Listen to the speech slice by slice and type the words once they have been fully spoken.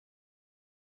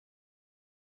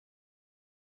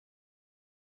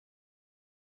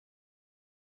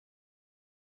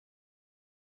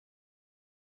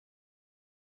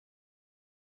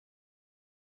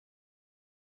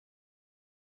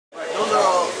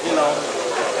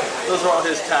those are all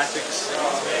his tactics.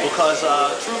 Because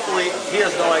truthfully, he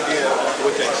has no idea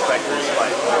what to expect in this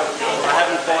fight. I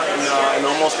haven't fought in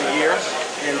almost a year,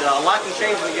 and a lot can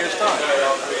change in a year's time.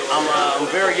 I'm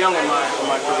very young in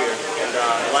my career, and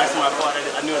the last time I fought,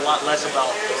 I knew a lot less about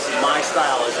my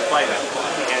style as a fighter.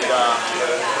 And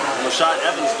Rashad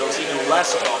Evans knows even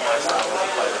less about my style as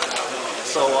a fighter.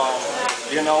 So,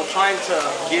 you know, trying to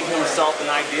give himself an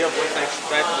idea of what to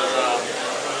expect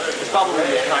is probably what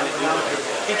he's trying to do.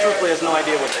 He truthfully has no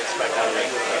idea what to expect out of me.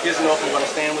 He doesn't know if I'm going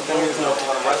to stand with him. He doesn't know if I'm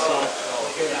going to wrestle him.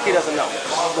 He doesn't know.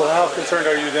 Well, how concerned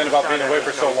are you then about being away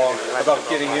for so long, about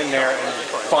getting in there and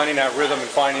finding that rhythm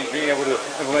and being able to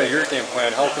implement your game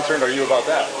plan? How concerned are you about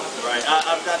that? Right.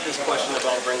 I've got this question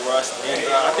about ring rust, and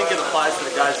I think it applies to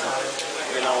the guys that,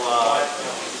 you know,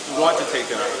 want to take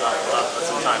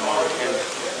some time off. And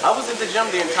I was in the gym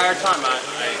the entire time. I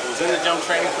was in the gym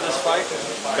training for this fight,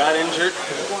 got injured,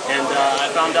 and I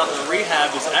found out that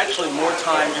rehab is actually more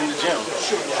time in the gym.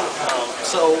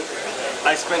 So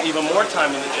I spent even more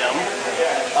time in the gym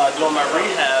doing my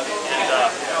rehab, and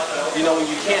you know, when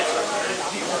you can't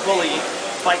fully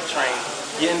fight train,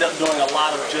 you end up doing a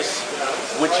lot of just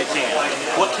what you can.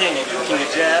 What can you do? Can you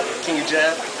jab? Can you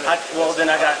jab? Well, then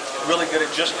I got really good at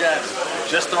just jabbing,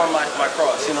 just throwing my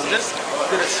cross. You know, just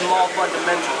good at small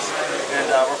fundamentals, and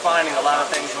refining a lot of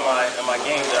things in my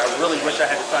game that I really wish I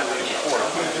had the time to do before.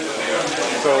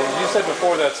 So you said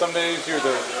before that some days you're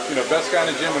the best guy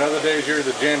in the gym, and other days you're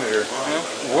the janitor.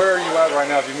 Where are you at right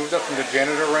now? Have you moved up from the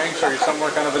janitor ranks, or are you somewhere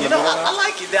kind of in the middle now? I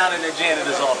like it down in the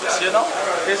janitor's office. You know,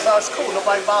 it's cool.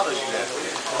 Nobody bothers you there.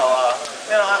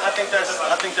 You know, I think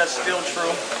that's still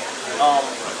true.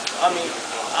 I mean,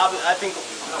 I think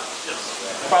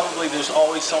probably there's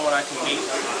always someone I can beat,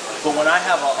 but when I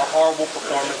have a horrible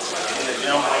performance in the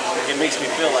gym, it makes me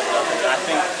feel like nothing. And I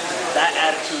think that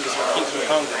attitude is what keeps me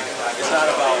hungry. It's not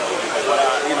about what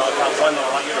if I won or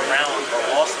a round or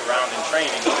lost a round in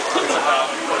training. It's about,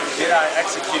 did I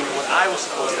execute what I was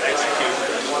supposed to execute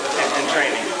in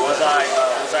training? Was I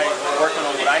working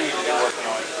on what I needed to be working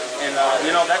on? And you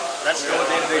know, that's still a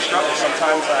day-to-day struggle.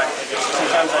 Sometimes I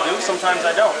do, sometimes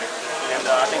I don't. And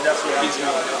I think that's what keeps me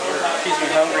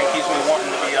hungry and keeps me wanting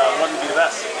to be the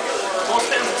best. Most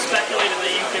fans have speculated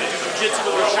that you can do jiu-jitsu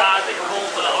with Rashad, that you're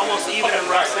both almost even in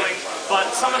wrestling,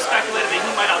 but some have speculated that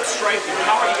he might outstrike you.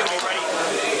 How are you going to be ready?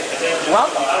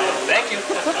 Welcome. Thank you.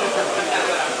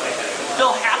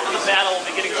 Still half of the battle will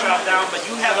be getting shot down, but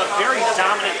you have a very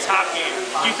dominant top game.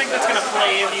 Do you think that's going to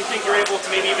play in? Do you think you're able to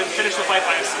maybe even finish the fight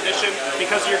by a submission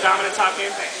because of your dominant top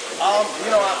game? You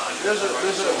know, there's a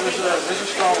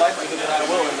strong likelihood that I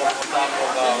will end up on top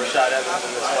of Rashad Evans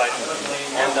in this fight.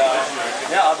 And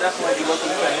yeah, I'll definitely be looking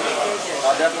for him.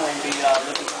 I'll definitely be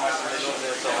looking for my submission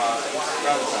there. So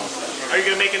are you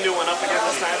going to make a new one up again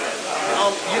this time?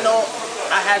 You know,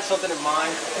 I had something in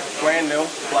mind, brand new,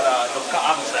 but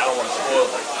obviously I don't want to spoil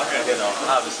it. Okay. You know,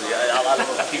 obviously I don't want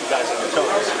to keep you guys on your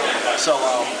toes. So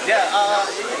yeah,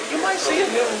 you might see a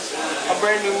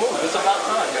brand new move. It's about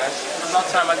time, guys. It's about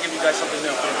time I give you guys something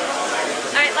new.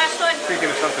 All right, last one.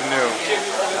 Speaking of something new,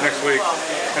 next week,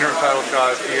 interim title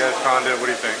shot, Diaz, Condit,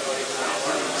 what do you think?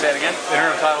 Say it again?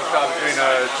 Interim title shot between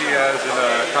Diaz and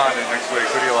Condit next week.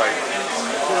 Who do you like?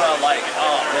 Who do I like?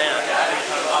 Oh man,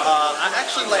 I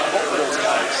actually like both of those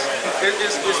guys.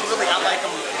 It's really, I like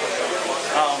them.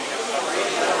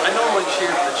 I normally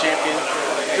cheer for the champion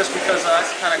just because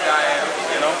that's the kind of guy I am,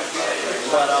 you know.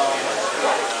 But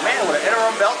man, with an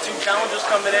interim belt, two challengers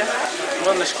coming in,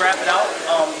 willing to scrap it out.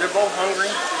 They're both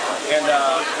hungry, and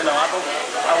you know, I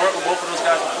worked with both of those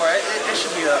guys before. It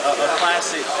should be a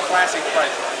classic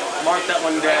fight. Mark that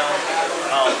one down.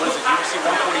 What is it? UFC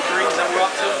 143? Is that what we're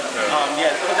up to? Yeah,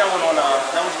 put that one on.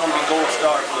 That one's going to be gold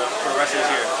star for the rest of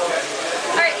this year.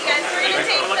 All right, you guys, we're going to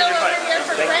take Phil over here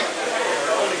for Brent.